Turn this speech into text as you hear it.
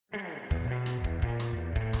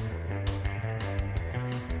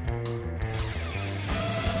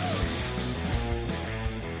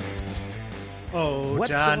Oh,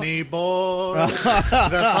 Johnny boy,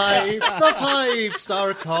 the pipes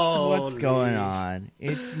are calling. What's going on?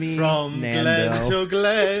 It's me, from Nando. glen to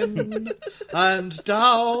glen and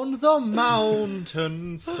down the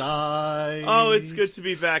mountainside. Oh, it's good to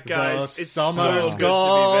be back, guys. The It's summer's so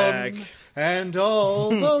gone, good to be back. and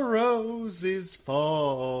all the roses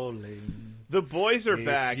falling. The boys are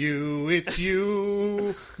back. It's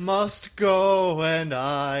you, must go and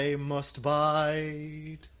I must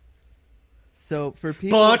bide. So for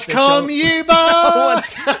people, But that come don't- ye back.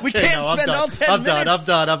 we can't I'm spend done. all 10 I'm done. minutes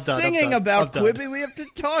I'm done. singing about Quibi. We have to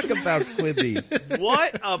talk about Quibi.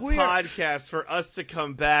 What a podcast for us to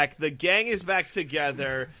come back. The gang is back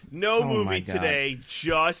together. No my movie God. today,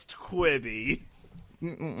 just Quibi.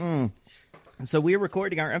 So we're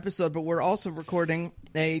recording our episode, but we're also recording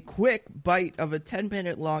a quick bite of a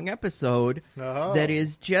 10-minute long episode that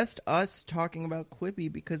is just us talking about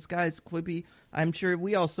Quibi. Because, guys, Quibi, I'm sure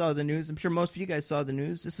we all saw the news. I'm sure most of you guys saw the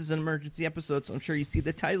news. This is an emergency episode, so I'm sure you see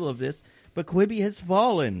the title of this. But Quibi has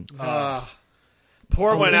fallen.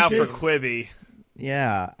 Pour one out for Delicious. Quibi.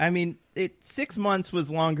 Yeah. I mean, 6 months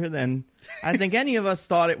was longer than I think any of us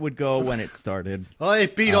thought it would go when it started. Oh,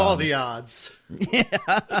 it beat all the odds.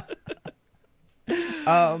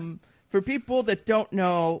 For people that don't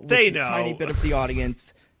know, which They is a tiny know. bit of the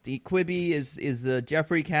audience, the Quibi is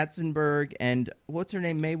Jeffrey Katzenberg and what's her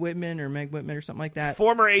name, Meg Whitman or something like that.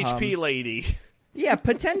 Former HP lady. Yeah,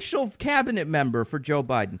 potential cabinet member for Joe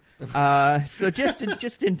Biden. So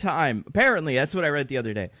just in time. Apparently, that's what I read the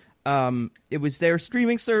other day. It was their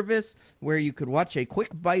streaming service where you could watch a quick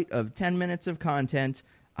bite of 10 minutes of content.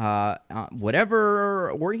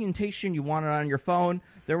 Whatever orientation you wanted on your phone.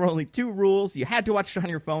 There were only 2 rules. You had to watch it on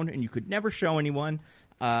your phone, and you could never show anyone.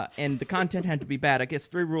 And the content had to be bad. I guess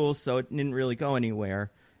 3 rules, so it didn't really go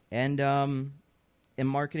anywhere. And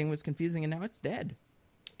marketing was confusing, and now it's dead.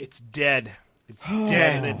 It's dead. It's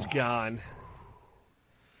dead and it's gone.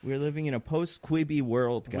 We're living in a post-Quibi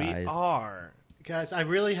world, guys. We are. Guys, I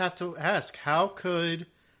really have to ask, how could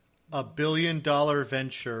a $1 billion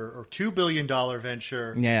venture or $2 billion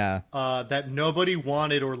venture Yeah. that nobody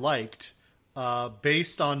wanted or liked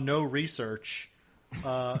based on no research,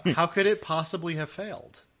 how could it possibly have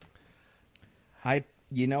failed?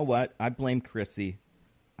 You know what? I blame Chrissy.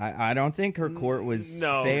 I don't think her court was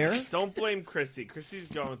fair. Don't blame Chrissy. Chrissy's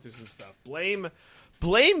going through some stuff. Blame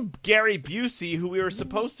Gary Busey, who we were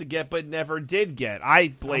supposed to get but never did get. I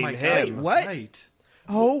blame my him. God, Wait, what? Right.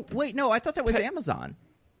 Oh, wait, no, I thought that was Amazon.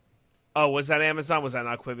 Oh, was that Amazon? Was that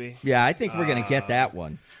not Quibi? Yeah, I think we're going to get that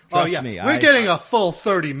one. Oh, Trust yeah. me. We're getting a full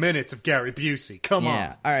 30 minutes of Gary Busey. Come Yeah,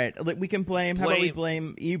 on. all right. We can blame. How about we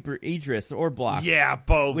blame Idris or Block? Yeah,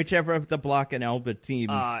 both. Whichever of the Block and Elba team.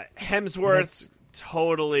 Hemsworth,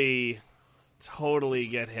 totally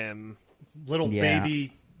get him. Little Yeah.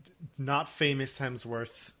 baby, not famous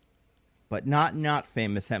Hemsworth. But not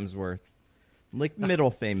famous Hemsworth. Like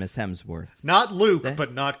middle famous Hemsworth. Not Luke,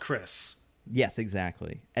 but not Chris. Yes,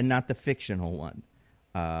 exactly. And not the fictional one.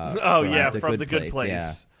 From The Good Place.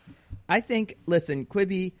 Yeah. I think, listen,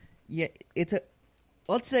 Quibi,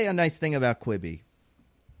 let's say a nice thing about Quibi.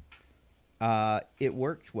 It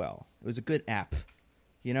worked well. It was a good app.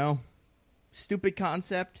 You know? Stupid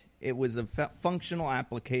concept. It was a functional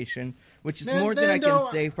application, which is more than I can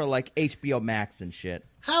say for like HBO Max and shit.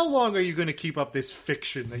 How long are you going to keep up this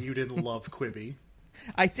fiction that you didn't love Quibi?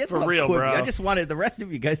 I did For love real, Quibi. bro. I just wanted the rest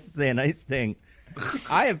of you guys to say a nice thing.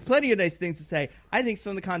 I have plenty of nice things to say. I think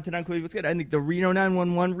some of the content on Quibi was good. I think the Reno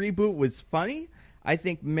 911 reboot was funny. I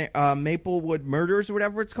think Maplewood Murders or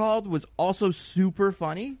whatever it's called was also super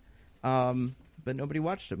funny. But nobody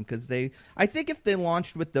watched them because I think if they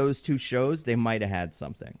launched with those 2 shows, they might have had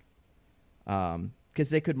something. Because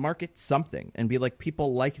they could market something and be like,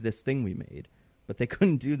 people like this thing we made. But they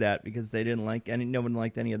couldn't do that because they didn't like no one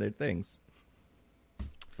liked any of their things.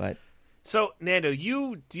 But So, Nando,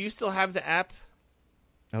 do you still have the app?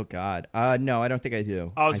 oh god, no, I don't think I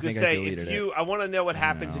do. I was going to say, deleted I want to know what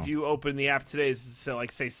happens know. if you open the app today. Is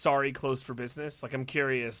it say sorry, closed for business? Like, I'm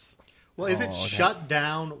curious. Well, is it shut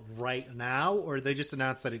down right now, or they just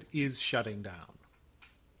announced that it is shutting down?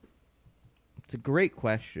 It's a great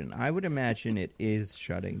question. I would imagine it is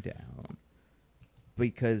shutting down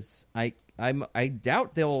because I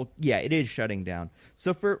doubt they'll. Yeah, it is shutting down.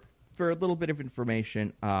 So for a little bit of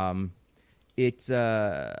information, it's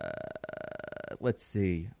let's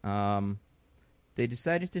see. They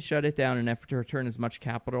decided to shut it down in an effort to return as much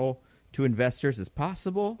capital to investors as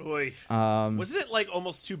possible. Oy. Wasn't it like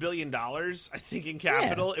almost $2 billion? I think in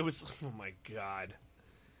capital, it was. Oh my god.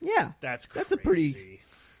 Yeah, That's crazy. That's a pretty.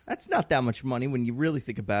 That's not that much money when you really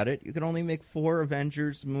think about it. You can only make 4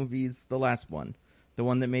 Avengers movies. The last one, the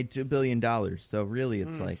one that made $2 billion. So really,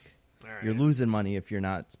 it's like you're losing money if you're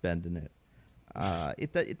not spending it.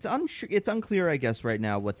 It's unclear, I guess, right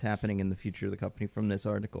now what's happening in the future of the company from this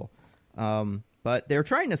article. But they're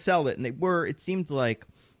trying to sell it, and it seemed like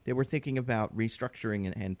they were thinking about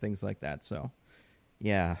restructuring and things like that. So,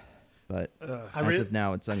 yeah. But as of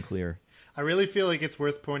now, it's unclear. I really feel like it's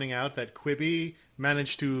worth pointing out that Quibi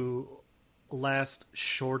managed to last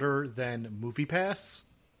shorter than MoviePass.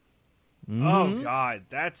 Mm-hmm. Oh, God.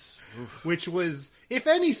 That's... Oof. Which was, if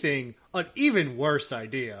anything, an even worse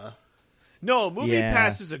idea. No,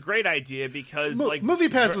 MoviePass was a great idea because...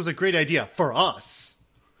 MoviePass was a great idea for us.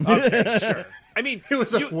 Okay, sure. I mean... It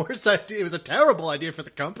was a worse idea. It was a terrible idea for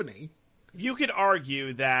the company. You could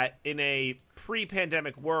argue that in a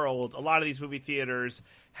pre-pandemic world, a lot of these movie theaters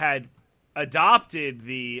had adopted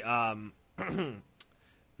the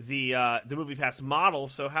MoviePass model,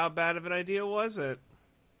 so how bad of an idea was it?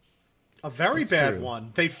 A very bad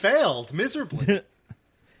one. They failed miserably.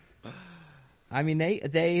 I mean,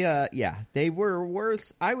 they were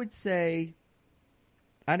worse. I would say,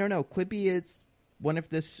 I don't know. Quibi is one of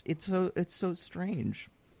this. It's so strange.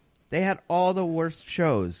 They had all the worst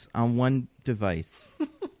shows on one device.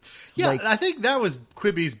 Yeah, I think that was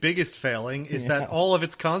Quibi's biggest failing, is that all of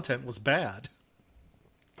its content was bad.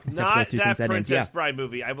 Not that Princess Bride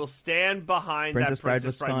movie. I will stand behind that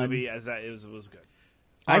Princess Bride movie as that it was good.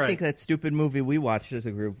 I think that stupid movie we watched as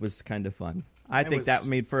a group was kind of fun. I think that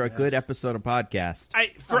made for a good episode of podcast.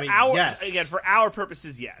 For our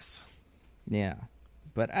purposes, yes. Yeah,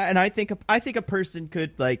 I think a person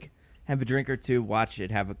could have a drink or two, watch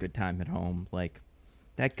it, have a good time at home.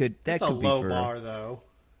 That could be a low bar though.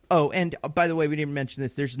 Oh, and by the way, we didn't mention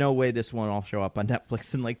this. There's no way this one will show up on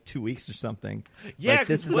Netflix in 2 weeks or something. Yeah,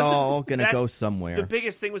 this is all going to go somewhere. The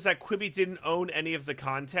biggest thing was that Quibi didn't own any of the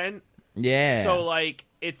content. Yeah. So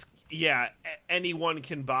anyone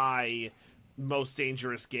can buy Most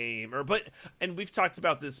Dangerous Game and we've talked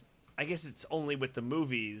about this. I guess it's only with the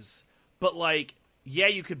movies, but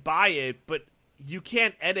you could buy it, but you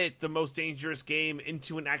can't edit the Most Dangerous Game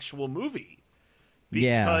into an actual movie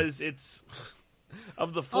because it's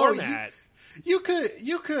of the format. You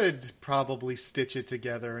could probably stitch it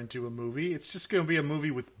together into a movie. It's just going to be a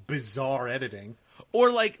movie with bizarre editing.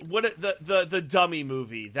 Or the Dummy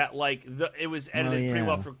movie that it was edited pretty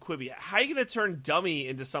well for Quibi. How are you going to turn Dummy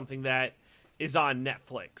into something that is on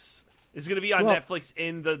Netflix? Is it going to be on Netflix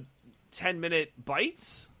in the 10-minute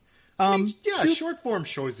bites? Short form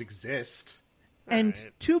shows exist. And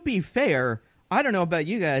to be fair, I don't know about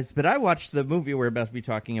you guys, but I watched the movie we're about to be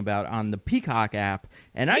talking about on the Peacock app,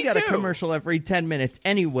 and I got a commercial every 10 minutes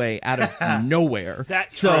anyway out of nowhere.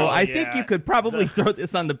 I think you could probably throw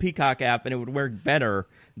this on the Peacock app, and it would work better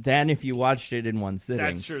than if you watched it in one sitting.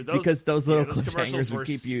 That's true. Because those little commercials would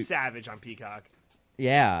keep you savage on Peacock.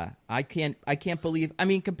 Yeah, I can't believe. I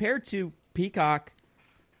mean, compared to Peacock,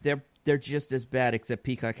 they're just as bad, except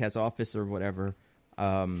Peacock has Office or whatever.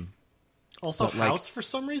 Also House for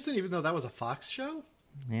some reason, even though that was a Fox show.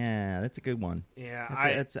 Yeah, that's a good one. Yeah,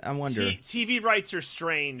 I wonder. TV rights are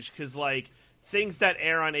strange because things that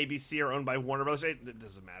air on ABC are owned by Warner Bros. It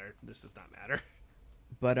doesn't matter. This does not matter.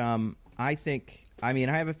 But I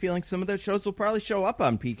have a feeling some of those shows will probably show up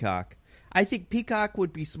on Peacock. I think Peacock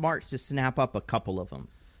would be smart to snap up a couple of them.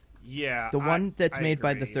 Yeah, the one that's made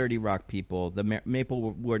by the 30 Rock people, the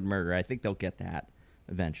Maplewood Murder. I think they'll get that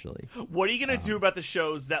eventually. What are you going to do about the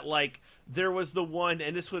shows that there was the one,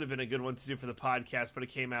 and this would have been a good one to do for the podcast, but it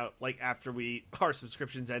came out after our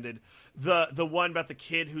subscriptions ended. The one about the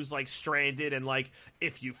kid who's stranded, and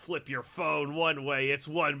if you flip your phone one way, it's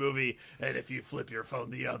one movie, and if you flip your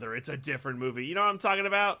phone the other, it's a different movie. You know what I'm talking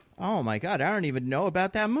about? Oh my God, I don't even know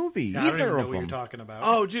about that movie. I don't even know what you're talking about.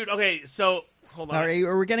 Oh, dude. Okay, so hold on. All right,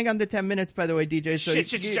 we're getting on to 10 minutes, by the way, DJ. So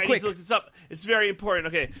shit, I need to look this up. It's very important.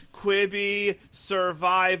 Okay, Quibi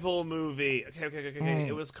survival movie. Okay.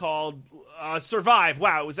 It was called Survive.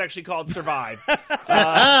 Wow, it was actually called Survive.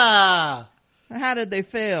 How did they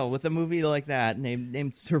fail with a movie like that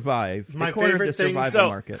named Survive? My favorite thing.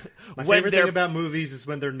 Market. My favorite thing about movies is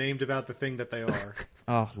when they're named about the thing that they are.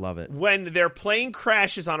 Oh, love it. When their plane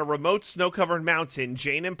crashes on a remote snow-covered mountain,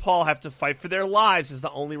 Jane and Paul have to fight for their lives as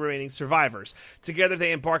the only remaining survivors. Together,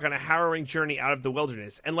 they embark on a harrowing journey out of the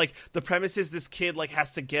wilderness. And, the premise is this kid,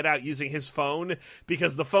 has to get out using his phone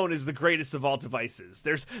because the phone is the greatest of all devices.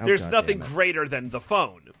 There's nothing greater than the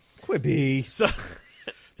phone. Quibi. So...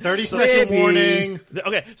 30-second Maybe. warning.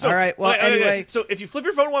 Okay, so All right, well, anyway. So if you flip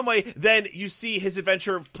your phone one way, then you see his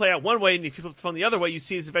adventure play out one way, and if you flip the phone the other way, you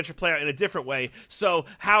see his adventure play out in a different way. So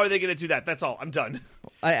how are they going to do that? That's all. I'm done.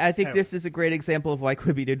 I think this is a great example of why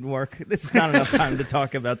Quibi didn't work. This is not enough time to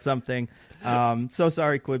talk about something. So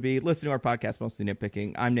sorry, Quibi. Listen to our podcast, Mostly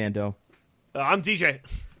Nitpicking. I'm Nando. I'm DJ.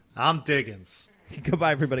 I'm Diggins.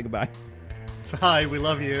 Goodbye, everybody. Goodbye. Bye, we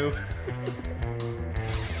love you.